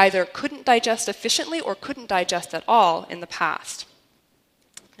that we either couldn't digest efficiently or couldn't digest at all in the past.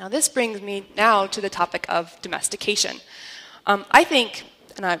 Now this brings me now to the topic of domestication. I think,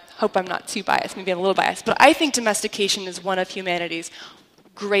 and I hope I'm not too biased, maybe I'm a little biased, but I think domestication is one of humanity's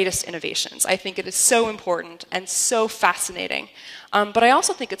greatest innovations. I think it is so important and so fascinating, but I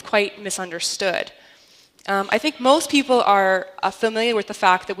also think it's quite misunderstood. I think most people are familiar with the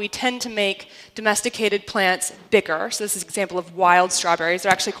fact that we tend to make domesticated plants bigger. So this is an example of wild strawberries.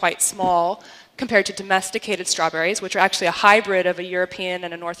 They're actually quite small compared to domesticated strawberries, which are actually a hybrid of a European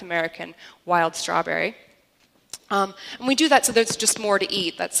and a North American wild strawberry. And we do that so there's just more to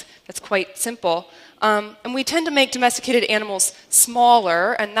eat. That's quite simple. And we tend to make domesticated animals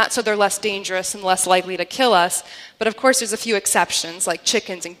smaller, and that's so they're less dangerous and less likely to kill us. But of course, there's a few exceptions, like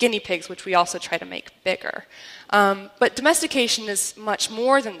chickens and guinea pigs, which we also try to make bigger. But domestication is much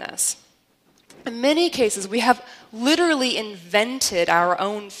more than this. In many cases, we have literally invented our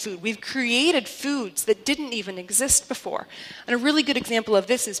own food. We've created foods that didn't even exist before. And a really good example of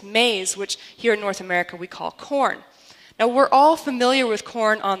this is maize, which here in North America we call corn. Now, we're all familiar with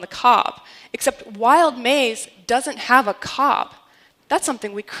corn on the cob, except wild maize doesn't have a cob. That's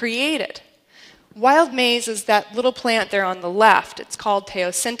something we created. Wild maize is that little plant there on the left. It's called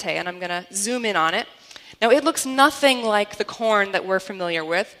teosinte, and I'm going to zoom in on it. Now, it looks nothing like the corn that we're familiar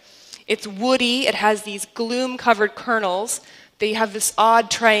with. It's woody. It has these gloom-covered kernels. They have this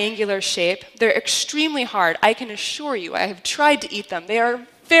odd triangular shape. They're extremely hard. I can assure you, I have tried to eat them. They are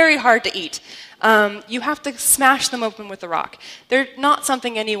very hard to eat. You have to smash them open with a rock. They're not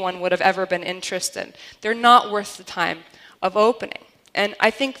something anyone would have ever been interested in. They're not worth the time of opening. And I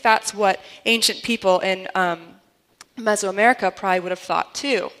think that's what ancient people in Mesoamerica probably would have thought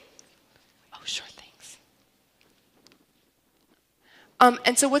too. Oh, sure, thanks.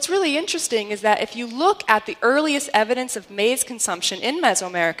 And so what's really interesting is that if you look at the earliest evidence of maize consumption in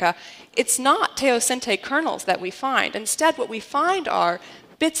Mesoamerica, it's not teosinte kernels that we find. Instead, what we find are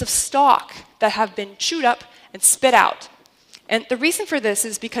bits of stalk that have been chewed up and spit out. And the reason for this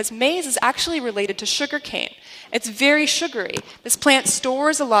is because maize is actually related to sugarcane. It's very sugary. This plant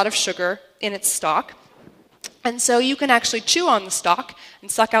stores a lot of sugar in its stalk. And so you can actually chew on the stalk and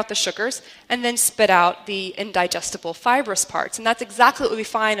suck out the sugars and then spit out the indigestible fibrous parts. And that's exactly what we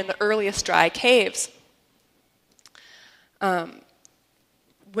find in the earliest dry caves. When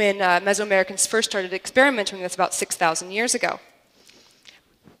Mesoamericans first started experimenting with this about 6,000 years ago.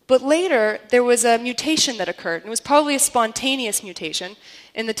 But later, there was a mutation that occurred, and it was probably a spontaneous mutation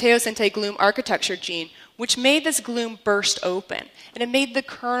in the teosinte glume architecture gene, which made this glume burst open, and it made the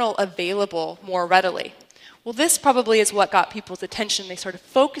kernel available more readily. Well, this probably is what got people's attention. They started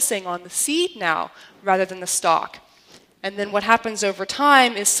focusing on the seed now rather than the stalk. And then what happens over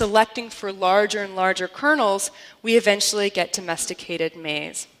time is selecting for larger and larger kernels, we eventually get domesticated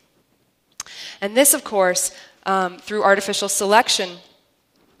maize. And this, of course, through artificial selection,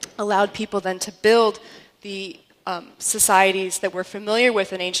 allowed people then to build the societies that we're familiar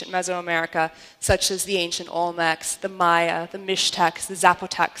with in ancient Mesoamerica, such as the ancient Olmecs, the Maya, the Mixtecs, the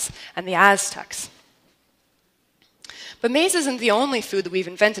Zapotecs, and the Aztecs. But maize isn't the only food that we've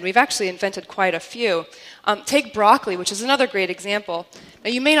invented. We've actually invented quite a few. Take broccoli, which is another great example. Now,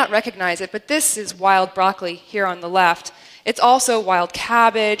 you may not recognize it, but this is wild broccoli here on the left. It's also wild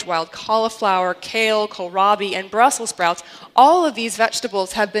cabbage, wild cauliflower, kale, kohlrabi, and Brussels sprouts. All of these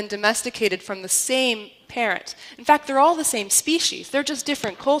vegetables have been domesticated from the same parent. In fact, they're all the same species. They're just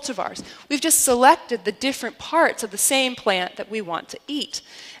different cultivars. We've just selected the different parts of the same plant that we want to eat.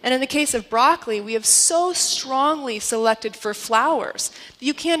 And in the case of broccoli, we have so strongly selected for flowers that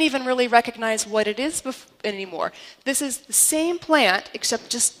you can't even really recognize what it is anymore. This is the same plant, except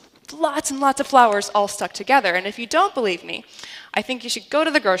just lots and lots of flowers all stuck together. And if you don't believe me, I think you should go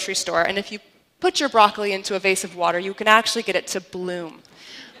to the grocery store, and if you put your broccoli into a vase of water, you can actually get it to bloom.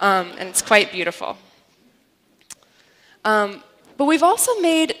 And it's quite beautiful. But we've also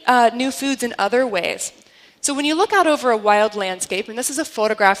made new foods in other ways. So when you look out over a wild landscape, and this is a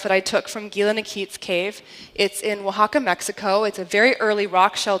photograph that I took from Gila-Nikit's cave. It's in Oaxaca, Mexico. It's a very early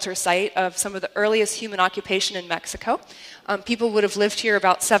rock shelter site of some of the earliest human occupation in Mexico. People would have lived here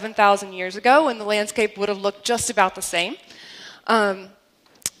about 7,000 years ago, and the landscape would have looked just about the same. And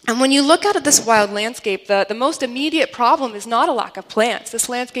when you look out at this wild landscape, the most immediate problem is not a lack of plants. This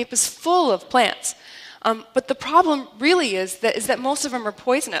landscape is full of plants. But the problem really is that most of them are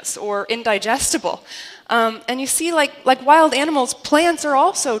poisonous or indigestible. And you see, like wild animals, plants are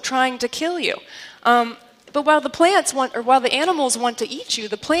also trying to kill you. But while the animals want to eat you,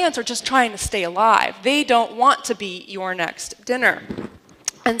 the plants are just trying to stay alive. They don't want to be your next dinner.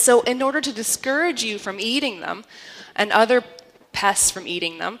 And so in order to discourage you from eating them and other pests from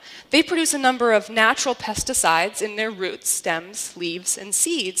eating them, they produce a number of natural pesticides in their roots, stems, leaves, and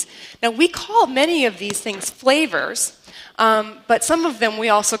seeds. Now, we call many of these things flavors, but some of them we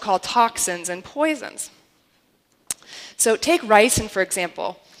also call toxins and poisons. So take ricin, for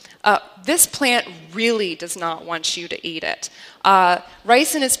example. This plant really does not want you to eat it.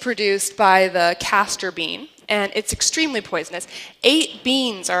 Ricin is produced by the castor bean, and it's extremely poisonous. 8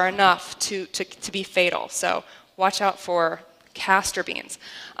 beans are enough to be fatal, so watch out for castor beans.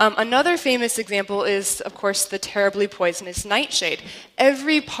 Another famous example is, of course, the terribly poisonous nightshade.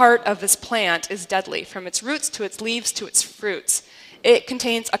 Every part of this plant is deadly, from its roots to its leaves to its fruits. It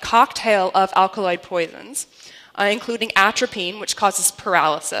contains a cocktail of alkaloid poisons, including atropine, which causes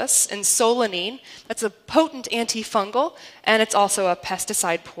paralysis, and solanine. That's a potent antifungal, and it's also a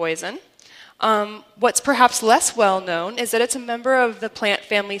pesticide poison. What's perhaps less well known is that it's a member of the plant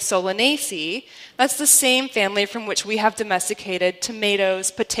family Solanaceae. That's the same family from which we have domesticated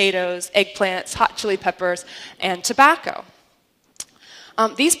tomatoes, potatoes, eggplants, hot chili peppers, and tobacco.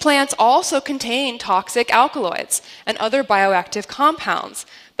 These plants also contain toxic alkaloids and other bioactive compounds,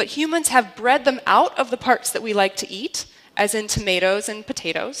 but humans have bred them out of the parts that we like to eat, as in tomatoes and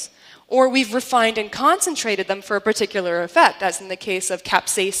potatoes, or we've refined and concentrated them for a particular effect, as in the case of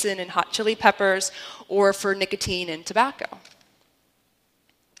capsaicin in hot chili peppers, or for nicotine in tobacco.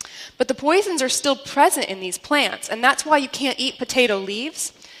 But the poisons are still present in these plants, and that's why you can't eat potato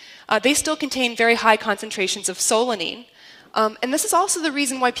leaves. They still contain very high concentrations of solanine. And this is also the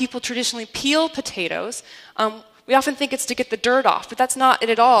reason why people traditionally peel potatoes. We often think it's to get the dirt off, but that's not it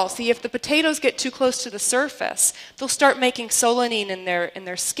at all. See, if the potatoes get too close to the surface, they'll start making solanine in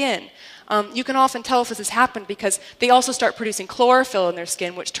their skin. You can often tell if this has happened because they also start producing chlorophyll in their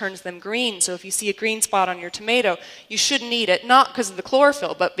skin, which turns them green. So if you see a green spot on your tomato, you shouldn't eat it, not because of the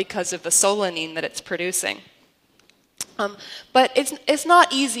chlorophyll, but because of the solanine that it's producing. But it's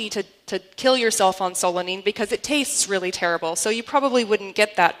not easy to kill yourself on solanine because it tastes really terrible. So you probably wouldn't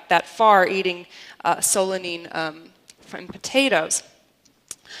get that far eating solanine from potatoes.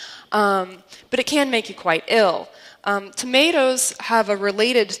 But it can make you quite ill. Tomatoes have a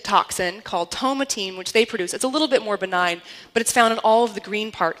related toxin called tomatine, which they produce. It's a little bit more benign, but it's found in all of the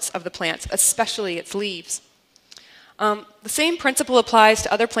green parts of the plants, especially its leaves. The same principle applies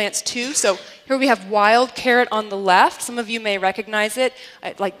to other plants too. So here we have wild carrot on the left. Some of you may recognize it,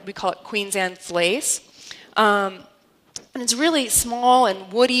 like we call it Queen's Anne's lace. And it's really small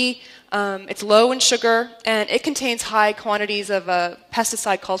and woody. It's low in sugar, and it contains high quantities of a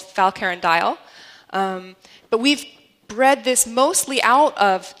pesticide called falcarindiol. But we've bred this mostly out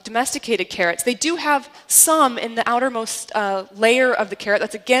of domesticated carrots. They do have some in the outermost layer of the carrot.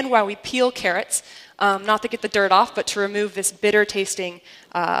 That's again why we peel carrots, not to get the dirt off, but to remove this bitter-tasting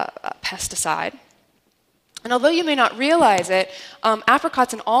pesticide. And although you may not realize it,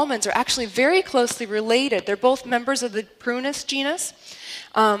 apricots and almonds are actually very closely related. They're both members of the Prunus genus.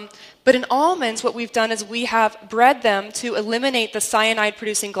 But in almonds, what we've done is we have bred them to eliminate the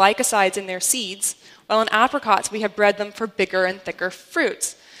cyanide-producing glycosides in their seeds, while in apricots, we have bred them for bigger and thicker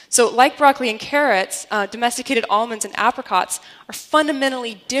fruits. So like broccoli and carrots, domesticated almonds and apricots are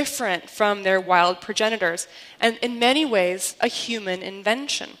fundamentally different from their wild progenitors, and in many ways, a human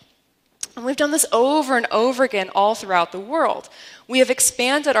invention. And we've done this over and over again all throughout the world. We have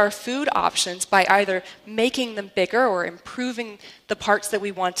expanded our food options by either making them bigger or improving the parts that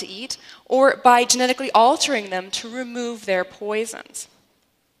we want to eat, or by genetically altering them to remove their poisons.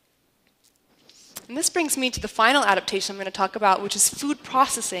 And this brings me to the final adaptation I'm going to talk about, which is food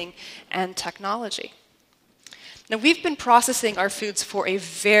processing and technology. Now, we've been processing our foods for a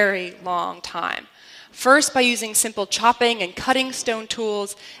very long time. First by using simple chopping and cutting stone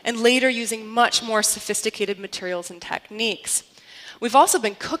tools, and later using much more sophisticated materials and techniques. We've also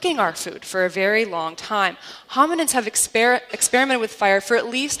been cooking our food for a very long time. Hominins have experimented with fire for at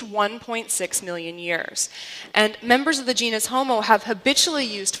least 1.6 million years. And members of the genus Homo have habitually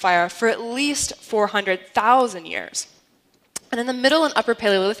used fire for at least 400,000 years. And in the Middle and Upper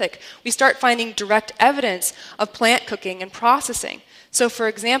Paleolithic, we start finding direct evidence of plant cooking and processing. So for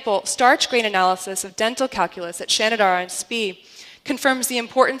example, starch grain analysis of dental calculus at Shanidara and Spee confirms the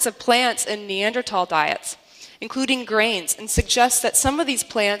importance of plants in Neanderthal diets, including grains, and suggests that some of these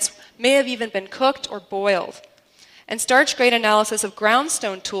plants may have even been cooked or boiled. And starch grain analysis of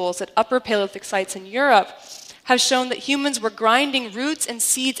groundstone tools at Upper Paleolithic sites in Europe has shown that humans were grinding roots and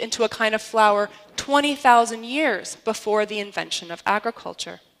seeds into a kind of flour 20,000 years before the invention of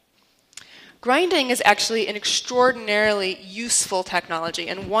agriculture. Grinding is actually an extraordinarily useful technology,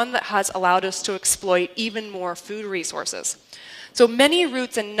 and one that has allowed us to exploit even more food resources. So many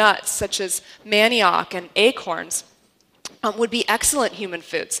roots and nuts, such as manioc and acorns, would be excellent human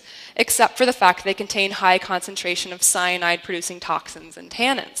foods, except for the fact they contain high concentration of cyanide-producing toxins and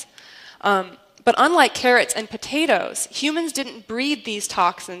tannins. But unlike carrots and potatoes, humans didn't breed these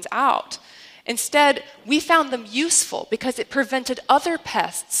toxins out. Instead, we found them useful because it prevented other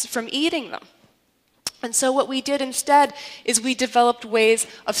pests from eating them. And so what we did instead is we developed ways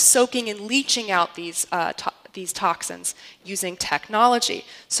of soaking and leaching out these toxins using technology.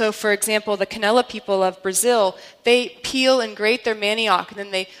 So for example, the Canela people of Brazil, they peel and grate their manioc, and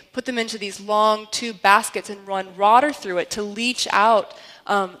then they put them into these long tube baskets and run water through it to leach out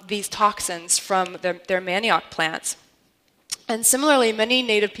these toxins from their manioc plants. And similarly, many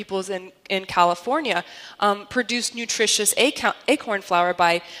native peoples in California produce nutritious acorn flour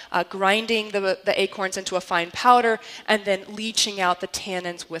by grinding the acorns into a fine powder and then leaching out the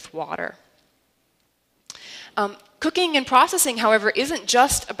tannins with water. Cooking and processing, however, isn't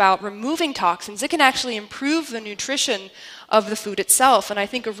just about removing toxins. It can actually improve the nutrition of the food itself. And I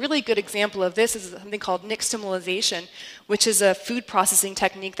think a really good example of this is something called nixtamalization, which is a food processing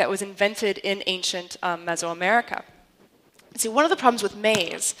technique that was invented in ancient Mesoamerica. See, one of the problems with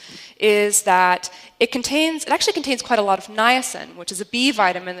maize is that it actually contains quite a lot of niacin, which is a B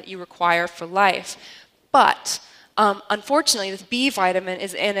vitamin that you require for life. But unfortunately, this B vitamin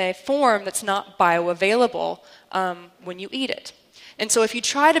is in a form that's not bioavailable when you eat it. And so if you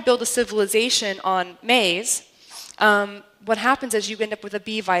try to build a civilization on maize, what happens is you end up with a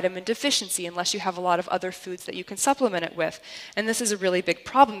B vitamin deficiency unless you have a lot of other foods that you can supplement it with. And this is a really big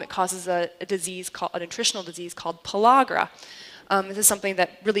problem. It causes a nutritional disease called pellagra. This is something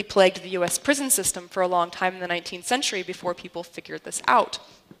that really plagued the US prison system for a long time in the 19th century before people figured this out.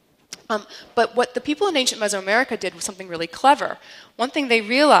 But what the people in ancient Mesoamerica did was something really clever. One thing they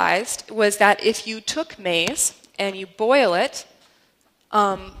realized was that if you took maize and you boil it,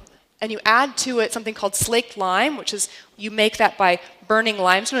 and you add to it something called slaked lime, which is you make that by burning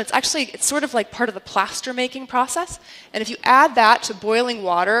limestone. It's sort of like part of the plaster making process. And if you add that to boiling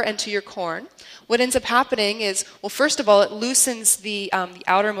water and to your corn, what ends up happening is, well, first of all, it loosens the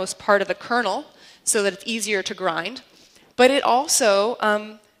outermost part of the kernel so that it's easier to grind. But it also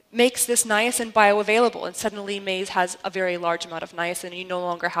makes this niacin bioavailable, and suddenly maize has a very large amount of niacin, and you no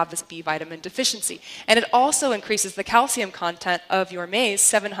longer have this B vitamin deficiency. And it also increases the calcium content of your maize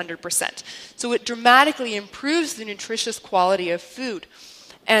 700%. So it dramatically improves the nutritious quality of food.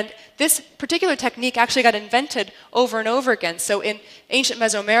 And this particular technique actually got invented over and over again. So in ancient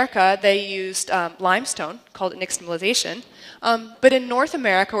Mesoamerica, they used limestone, called nixtamalization. But in North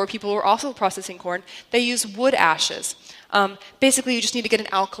America, where people were also processing corn, they used wood ashes. Basically, you just need to get an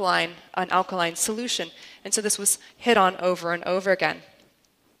alkaline solution. And so this was hit on over and over again.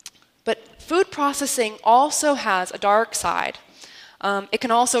 But food processing also has a dark side. It can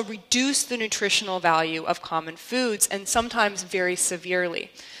also reduce the nutritional value of common foods, and sometimes very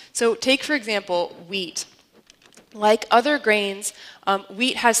severely. So take, for example, wheat. Like other grains,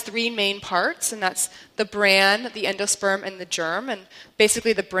 wheat has three main parts, and that's the bran, the endosperm, and the germ. And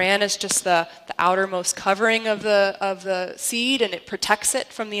basically, the bran is just the outermost covering of the seed, and it protects it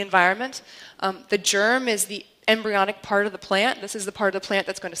from the environment. The germ is the embryonic part of the plant. This is the part of the plant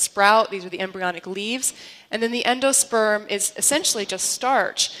that's going to sprout. These are the embryonic leaves. And then the endosperm is essentially just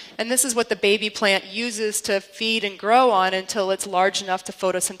starch. And this is what the baby plant uses to feed and grow on until it's large enough to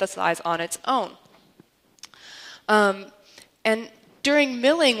photosynthesize on its own. And during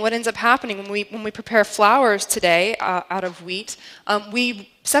milling, what ends up happening when we prepare flours today out of wheat, we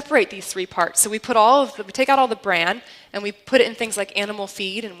separate these three parts. So we take out all the bran, and we put it in things like animal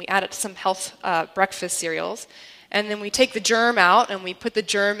feed, and we add it to some health breakfast cereals. And then we take the germ out, and we put the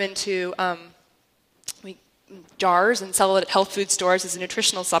germ into jars and sell it at health food stores as a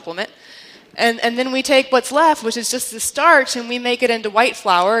nutritional supplement. And then we take what's left, which is just the starch, and we make it into white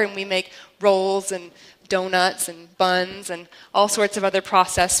flour, and we make rolls and donuts and buns and all sorts of other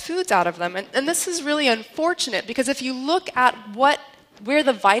processed foods out of them. And this is really unfortunate, because if you look at where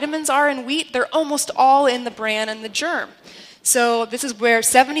the vitamins are in wheat, they're almost all in the bran and the germ. So this is where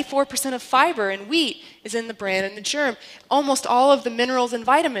 74% of fiber in wheat is in the bran and the germ. Almost all of the minerals and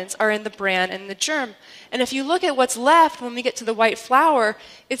vitamins are in the bran and the germ. And if you look at what's left when we get to the white flour,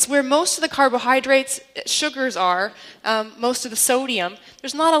 it's where most of the carbohydrates, sugars are, most of the sodium.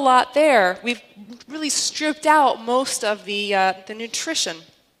 There's not a lot there. We've really stripped out most of the nutrition.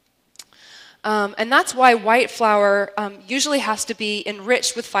 And that's why white flour usually has to be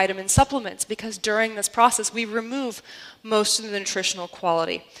enriched with vitamin supplements, because during this process we remove most of the nutritional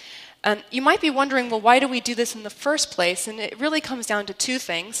quality. And you might be wondering, well, why do we do this in the first place? And it really comes down to two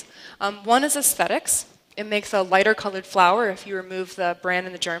things. One is aesthetics. It makes a lighter colored flour if you remove the bran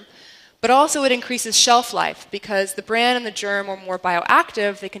and the germ. But also it increases shelf life, because the bran and the germ are more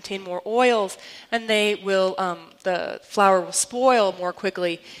bioactive, they contain more oils, and the flour will spoil more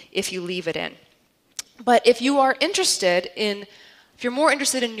quickly if you leave it in. But if you're more interested in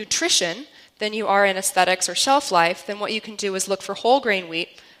nutrition than you are in aesthetics or shelf life, then what you can do is look for whole grain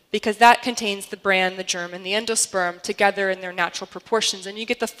wheat, because that contains the bran, the germ, and the endosperm together in their natural proportions, and you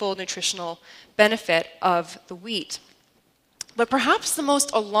get the full nutritional benefit of the wheat. But perhaps the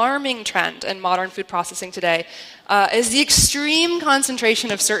most alarming trend in modern food processing today is the extreme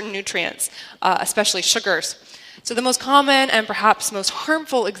concentration of certain nutrients, especially sugars. So the most common and perhaps most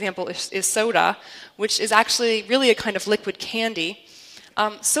harmful example is soda, which is actually really a kind of liquid candy.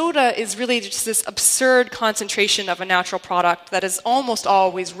 Soda is really just this absurd concentration of a natural product that is almost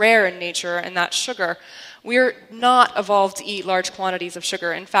always rare in nature, and that's sugar. We're not evolved to eat large quantities of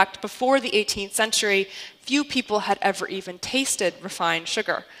sugar. In fact, before the 18th century, few people had ever even tasted refined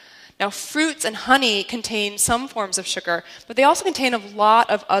sugar. Now, fruits and honey contain some forms of sugar, but they also contain a lot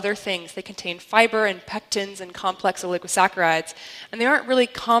of other things. They contain fiber and pectins and complex oligosaccharides, and they aren't really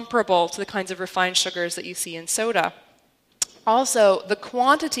comparable to the kinds of refined sugars that you see in soda. Also, the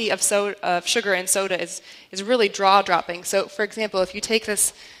quantity of sugar in soda is really jaw-dropping. So, for example, if you take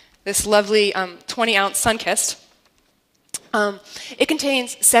this lovely 20-ounce Sunkist, it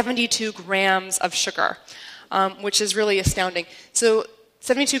contains 72 grams of sugar, which is really astounding. So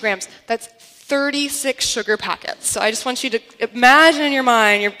 72 grams, that's 36 sugar packets. So I just want you to imagine in your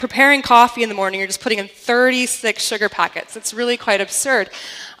mind, you're preparing coffee in the morning, you're just putting in 36 sugar packets. It's really quite absurd.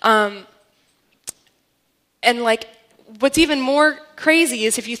 And like, what's even more crazy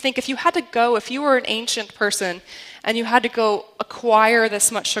is if you were an ancient person and you had to go acquire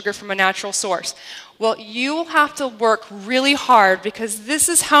this much sugar from a natural source, well, you will have to work really hard, because this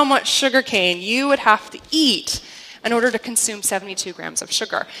is how much sugar cane you would have to eat in order to consume 72 grams of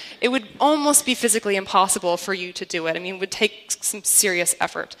sugar. It would almost be physically impossible for you to do it. I mean, it would take some serious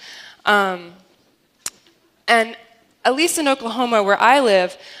effort. And at least in Oklahoma, where I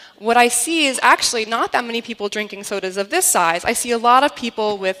live, what I see is actually not that many people drinking sodas of this size. I see a lot of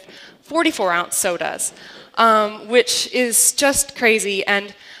people with 44-ounce sodas, which is just crazy.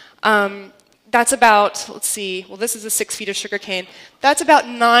 And that's about, let's see, well, this is a 6 feet of sugar cane. That's about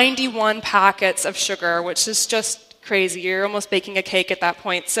 91 packets of sugar, which is just crazy. You're almost baking a cake at that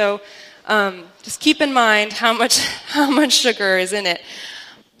point. So just keep in mind how much sugar is in it.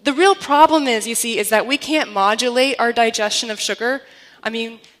 The real problem is, you see, is that we can't modulate our digestion of sugar. I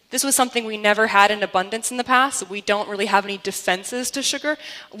mean, this was something we never had in abundance in the past, so we don't really have any defenses to sugar.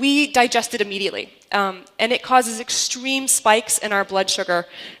 We digest it immediately, and it causes extreme spikes in our blood sugar,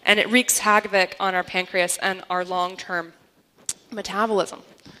 and it wreaks havoc on our pancreas and our long-term metabolism.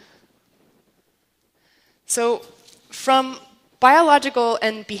 So from biological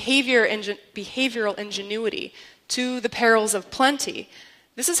and behavioral ingenuity to the perils of plenty,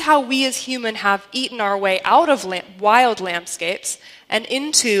 this is how we as humans have eaten our way out of wild landscapes and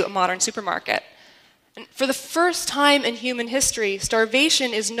into a modern supermarket. And for the first time in human history,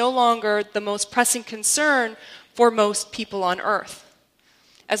 starvation is no longer the most pressing concern for most people on Earth.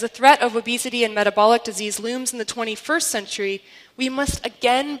 As the threat of obesity and metabolic disease looms in the 21st century, we must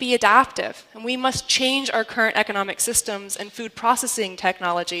again be adaptive, and we must change our current economic systems and food processing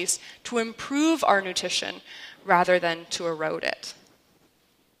technologies to improve our nutrition rather than to erode it.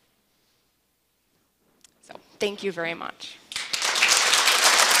 Thank you very much.